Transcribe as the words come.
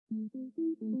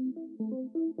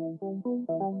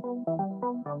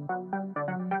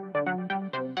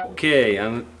Okay,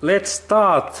 and let's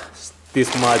start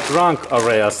this my trunk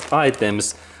areas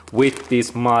items with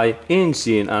this my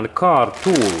engine and car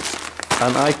tools.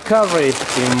 And I carry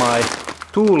in my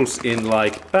tools in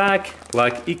like bag,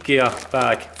 like IKEA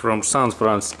bag from San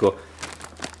Francisco.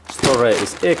 Store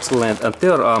is excellent, and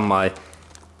there are my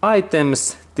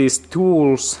items, these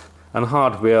tools and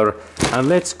hardware. And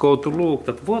let's go to look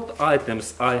at what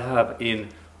items I have in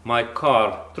my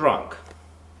car trunk.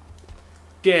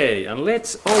 Okay, and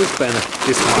let's open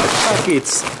this my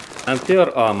package, and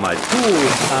there are my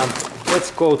tools, and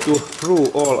let's go through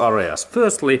all areas.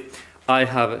 Firstly, I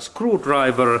have a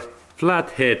screwdriver,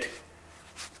 flathead,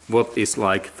 what is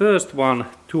like first one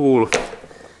tool,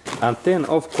 and then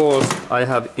of course I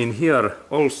have in here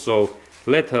also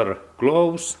leather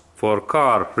gloves for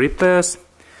car repairs.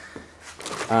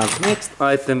 And next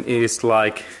item is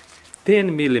like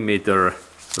 10mm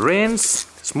wrench,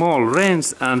 small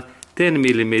wrench, and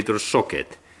 10mm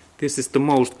socket. This is the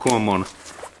most common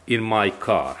in my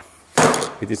car.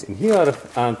 It is in here.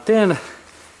 And then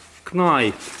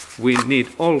knife. We need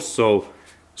also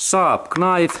sharp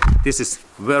knife. This is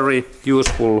very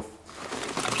useful.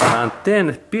 And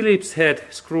then Phillips head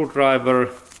screwdriver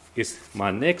is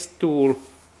my next tool.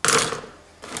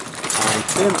 And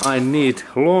then I need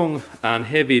long and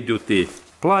heavy duty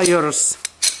pliers.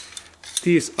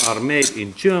 These are made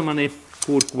in Germany,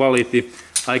 good quality.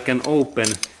 I can open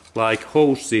like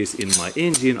hoses in my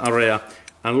engine area,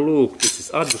 and look, this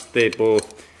is adjustable,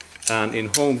 and in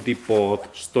Home Depot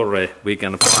store we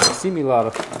can find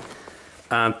similar.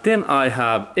 And then I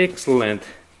have excellent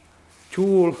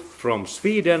tool from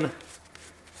Sweden.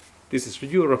 This is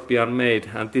European made,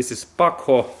 and this is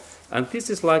backhoe, and this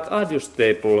is like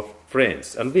adjustable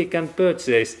frames, and we can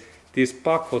purchase these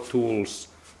backhoe tools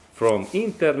from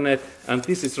internet, and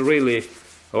this is really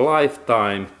a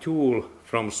lifetime tool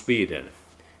from Sweden.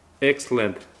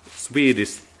 Excellent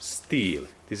Swedish steel.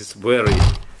 This is very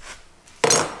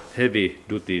heavy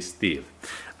duty steel.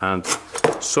 And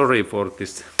sorry for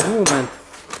this movement.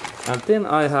 And then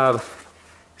I have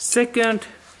second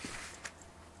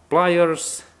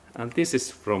pliers, and this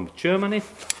is from Germany,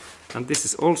 and this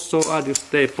is also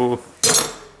adjustable.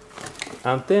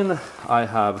 And then I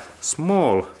have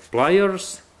small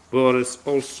pliers, where is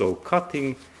also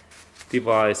cutting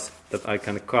device that I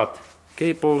can cut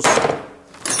cables.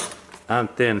 And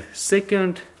then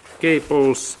second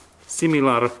cables,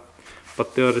 similar,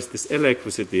 but there is this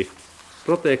electricity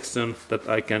protection that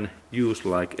I can use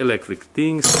like electric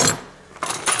things.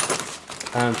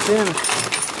 And then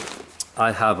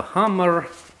I have a hammer,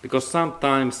 because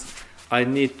sometimes I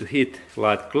need to hit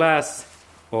like glass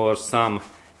or some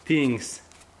things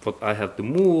what I have to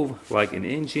move, like an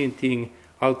engine thing,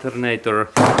 alternator.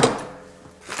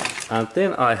 And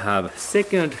then I have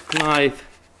second knife.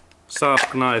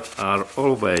 Sharp knives are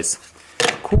always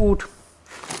good.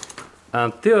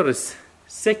 And there is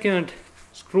second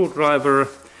screwdriver.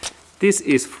 This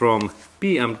is from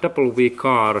BMW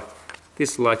car.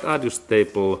 This is like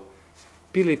adjustable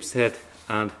Phillips head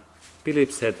and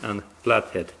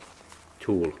flathead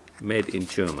tool made in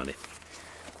Germany.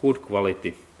 Good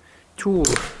quality tool.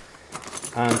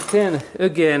 And then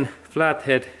again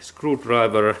flathead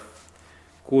screwdriver,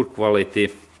 good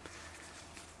quality.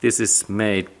 This is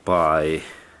made by,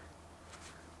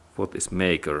 what is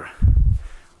maker?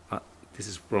 This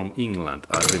is from England,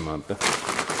 I remember.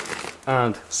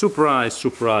 And surprise,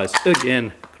 surprise,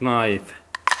 again knife.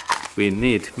 We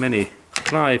need many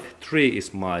knives. 3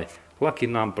 is my lucky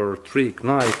number, 3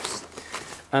 knives.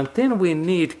 And then we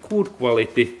need good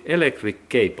quality electric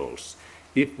cables.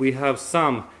 If we have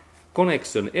some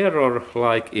connection error,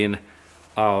 like in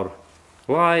our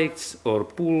lights or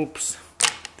bulbs,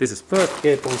 this is first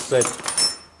cable set.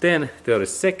 Then there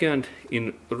is second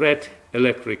in red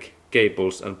electric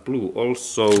cables and blue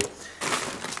also.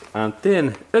 And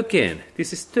then again,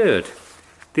 this is third.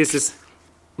 This is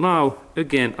now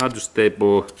again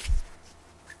adjustable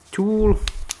tool,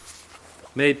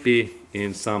 maybe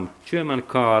in some German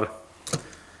car.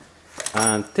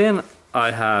 And then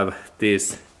I have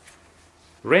this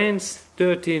wrench,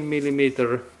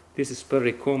 13mm. This is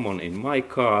very common in my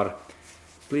car.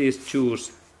 Please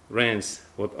choose wrench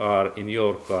what are in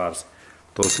your cars,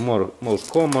 those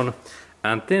most common.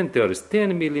 And then there is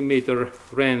 10mm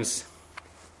wrench,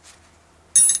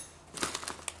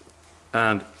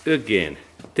 and again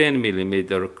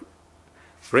 10mm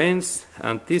wrench,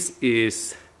 and this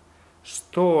is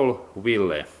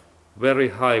Stahlwille, very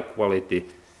high quality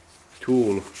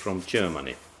tool from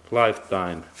Germany,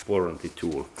 lifetime warranty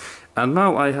tool. And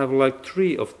now I have like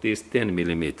 3 of these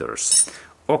 10mm.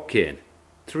 Okay,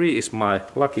 3 is my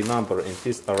lucky number in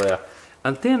this area.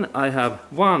 And then I have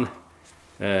one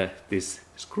this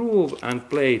screw and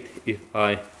plate if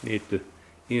I need to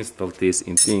install this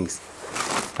in things.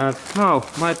 And now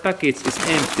my package is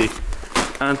empty,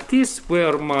 and these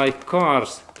were my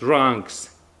car's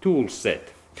trunks tool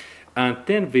set. And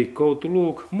then we go to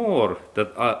look more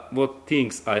that what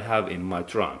things I have in my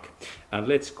trunk. And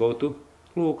let's go to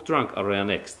look trunk area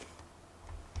next.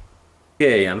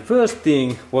 Okay, and first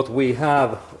thing what we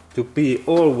have to be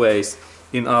always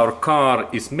in our car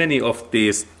is many of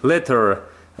these leather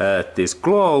these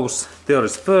gloves. There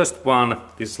is first one,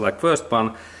 this is like first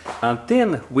one, and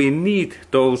then we need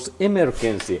those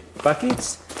emergency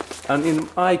packets. And in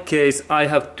my case I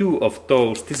have 2 of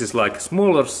those. This is like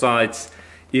smaller size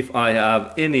if I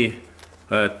have any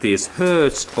these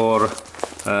hurts or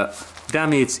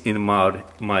damage in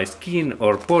my skin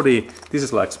or body. This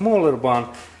is like smaller one,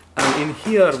 and in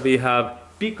here we have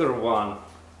bigger one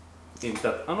in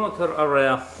that another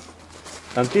area.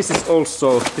 And this is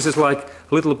also, this is like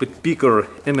a little bit bigger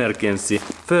emergency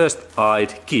first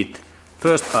aid kit.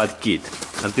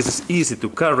 And this is easy to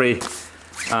carry.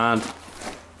 And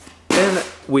then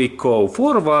we go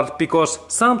forward because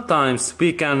sometimes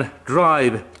we can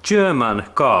drive German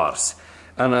cars.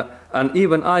 And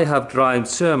even I have driven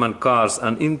German cars,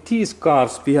 and in these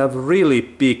cars we have really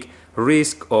big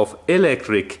risk of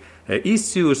electric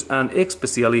issues and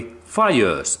especially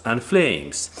fires and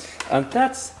flames. And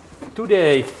that's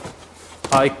today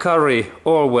I carry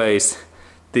always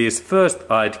this first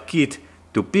aid kit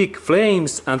to big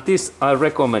flames, and this I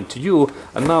recommend to you.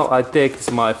 And now I take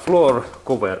this my floor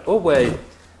cover away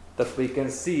that we can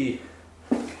see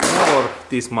more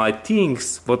these my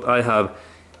things what I have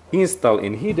installed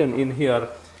in hidden in here.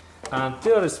 And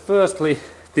there is firstly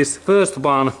this first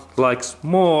one like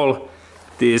small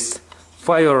this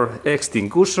fire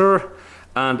extinguisher.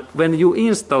 And when you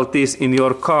install this in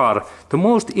your car, the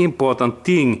most important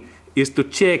thing is to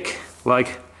check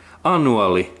like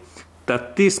annually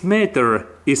that this meter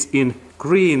is in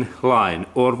green line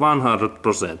or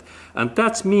 100%. And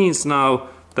that means now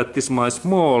that this my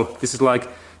small, this is like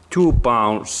 2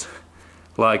 pounds,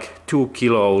 like 2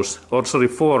 kilos, or sorry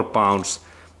 4 pounds,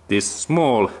 this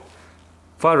small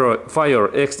fire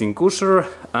extinguisher,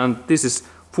 and this is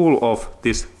full of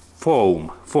this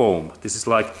foam. This is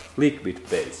like liquid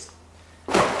base.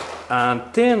 And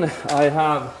then I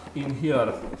have in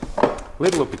here a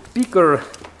little bit bigger.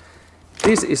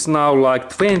 This is now like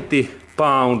 20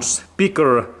 pounds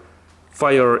bigger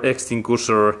fire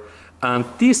extinguisher, and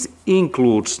this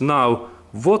includes now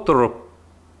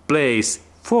water-based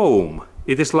foam.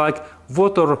 It is like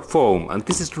water foam, and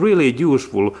this is really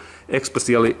useful,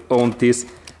 especially on this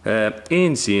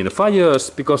engine fires,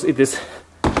 because it is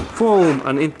foam.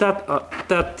 And in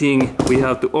that thing we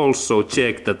have to also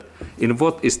check that in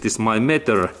what is this my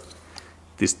meter,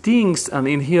 these things, and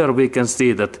in here we can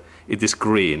see that it is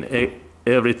green.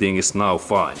 Everything is now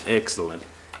fine, excellent.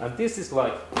 And this is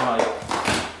like my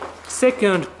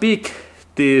second big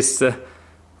this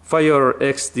fire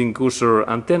extinguisher,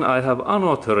 and then I have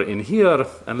another in here,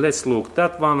 and let's look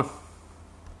that one.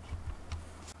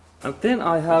 And then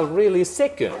I have really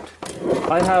second.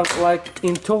 I have like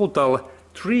in total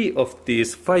 3 of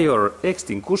these fire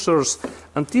extinguishers,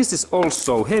 and this is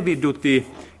also heavy duty.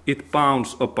 It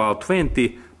pounds about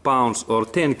 20 pounds or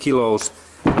 10 kilos.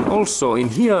 And also in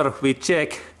here we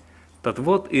check that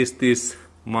what is this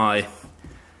my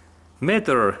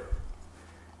meter,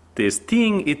 this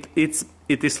thing, it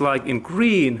is like in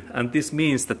green, and this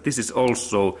means that this is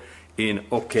also in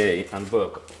okay and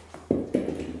work.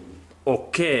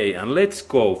 Okay, and let's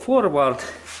go forward.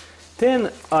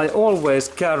 Then I always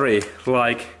carry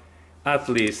like at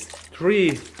least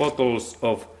 3 bottles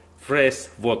of fresh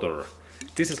water.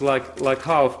 This is like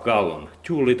half gallon,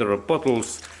 2-liter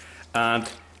bottles, and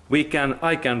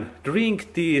I can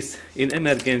drink these in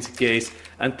emergency case,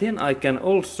 and then I can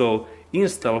also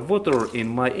install water in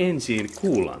my engine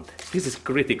coolant. This is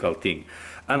critical thing.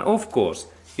 And of course,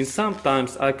 in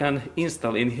sometimes I can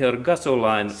install in here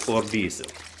gasoline or diesel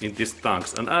in these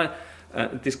tanks and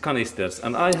these canisters,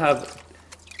 and I have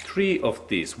 3 of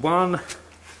these. 1,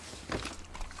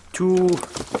 2,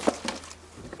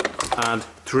 and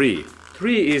 3.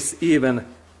 3 is even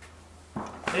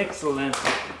excellent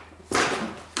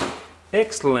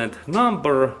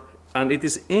number, and it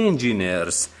is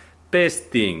engineers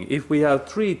best thing. If we have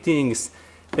 3 things,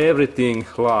 everything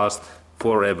lasts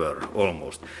forever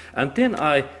almost. And then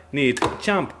I need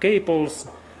jump cables,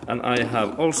 and I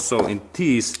have also in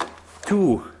these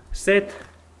 2 set.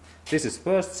 This is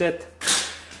first set.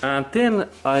 And then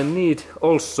I need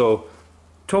also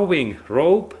towing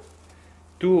rope.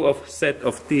 set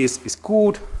of these is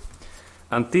good,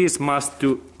 and these must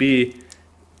be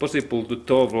possible to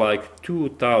tow like 2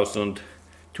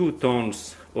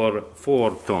 tons or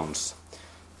 4 tons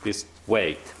this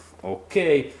weight.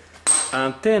 Okay,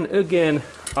 and then again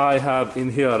I have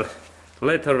in here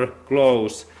leather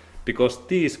gloves because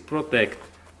these protect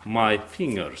my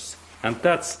fingers, and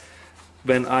that's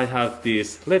when I have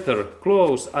these leather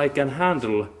gloves I can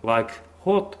handle like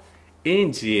hot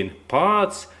engine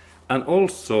parts and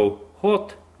also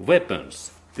hot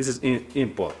weapons. This is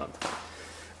important.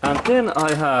 And then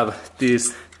I have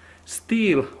this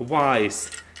steel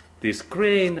vise, this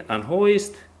crane and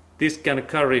hoist. This can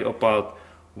carry about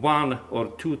 1 or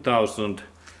 2,000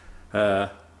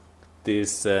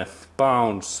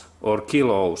 pounds or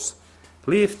kilos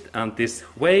lift and this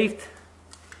weight.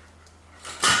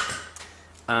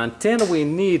 And then we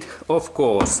need, of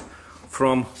course,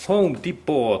 from Home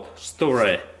Depot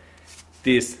store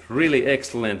this really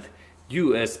excellent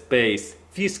US-based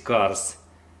Fiskars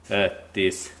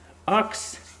this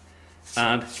axe,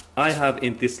 and I have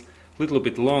in this little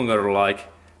bit longer like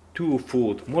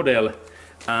 2-foot model,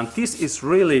 and this is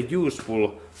really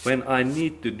useful when I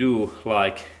need to do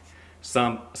like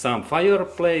some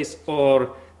fireplace,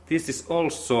 or this is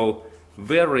also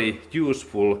very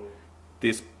useful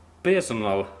this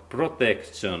personal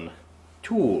protection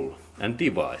tool and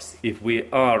device if we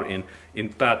are in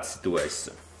bad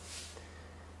situation.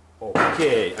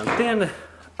 Okay, and then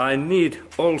I need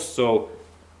also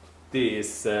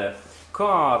these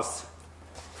cars,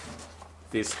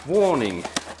 this warning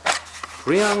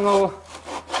triangle.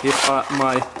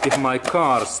 If my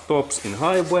car stops in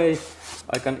highway,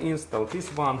 I can install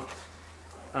this one.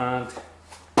 And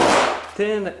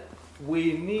then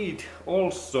we need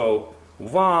also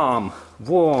warm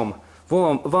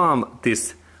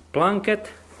this blanket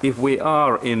if we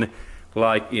are in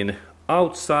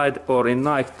outside or in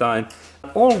night time.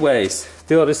 Always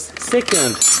there is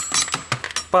second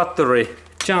battery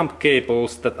jump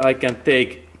cables that I can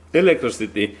take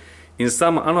electricity in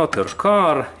some another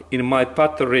car in my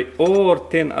battery, or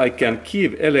then I can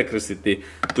give electricity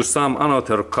to some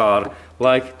another car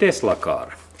like Tesla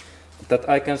car that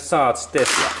I can charge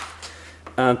Tesla.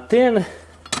 And then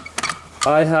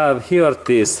I have here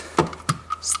this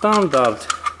standard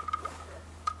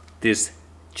this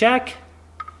jack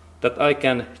that I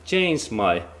can change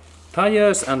my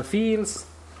tires and wheels.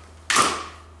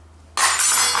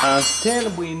 And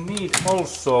then we need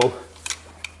also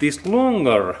this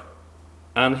longer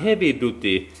and heavy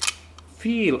duty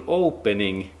wheel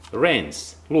opening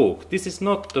wrench. Look, this is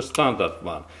not the standard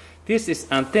one. This is,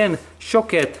 and then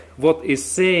socket what is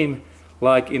same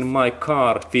like in my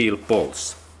car wheel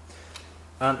bolts.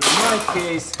 And in my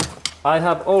case I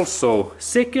have also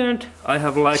second, I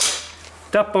have like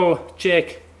double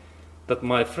check that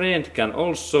my friend can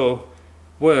also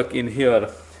work in here.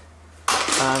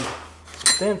 And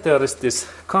then there is this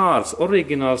car's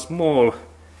original small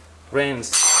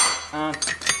wrench,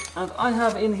 and I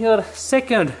have in here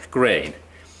second crane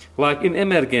like in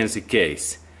emergency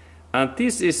case, and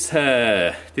this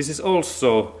is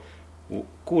also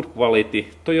good quality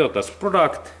Toyota's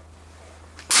product.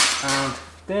 And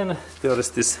then there is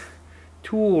this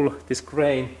tool, this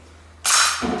crane,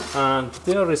 and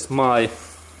there is my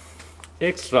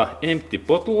extra empty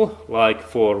bottle like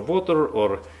for water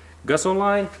or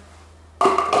gasoline.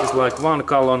 It's like 1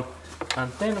 gallon.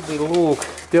 And then we look,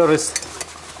 there is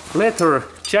leather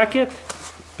jacket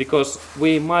because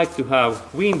we might to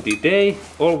have windy day.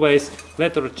 Always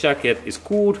leather jacket is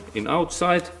good in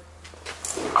outside.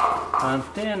 And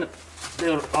then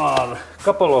there are a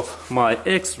couple of my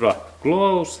extra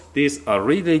gloves. These are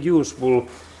really useful.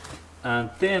 And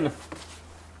then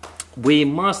we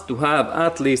must to have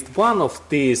at least one of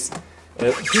these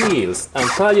wheels and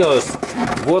tires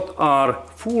what are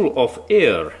full of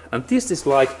air, and this is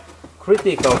like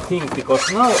critical thing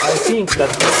because now I think that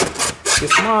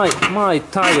this my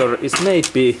tire is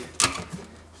maybe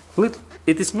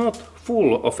it is not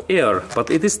full of air,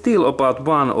 but it is still about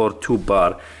 1 or 2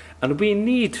 bar, and we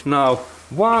need now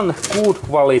one good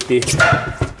quality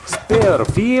spare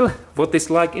wheel what is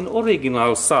like in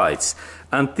original size,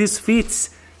 and this fits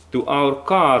to our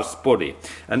car's body.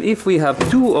 And if we have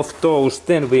 2 of those,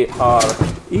 then we are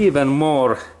even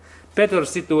more better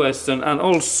situation, and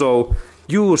also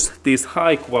use these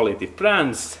high quality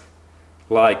brands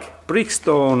like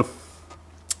Brickstone.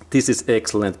 This is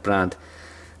excellent brand.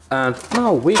 And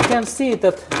now we can see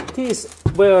that these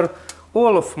were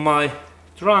all of my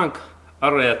trunk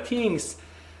area things,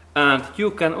 and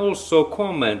you can also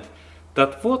comment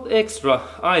that what extra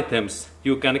items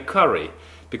you can carry,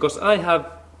 because I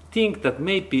have think that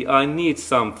maybe I need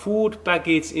some food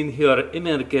package in here,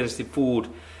 emergency food,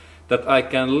 that I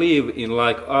can live in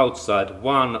like outside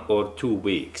 1 or 2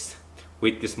 weeks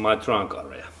with this my trunk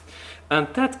area. And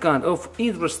that kind of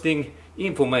interesting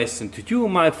information to you,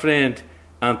 my friend,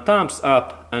 and thumbs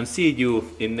up, and see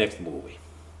you in next movie.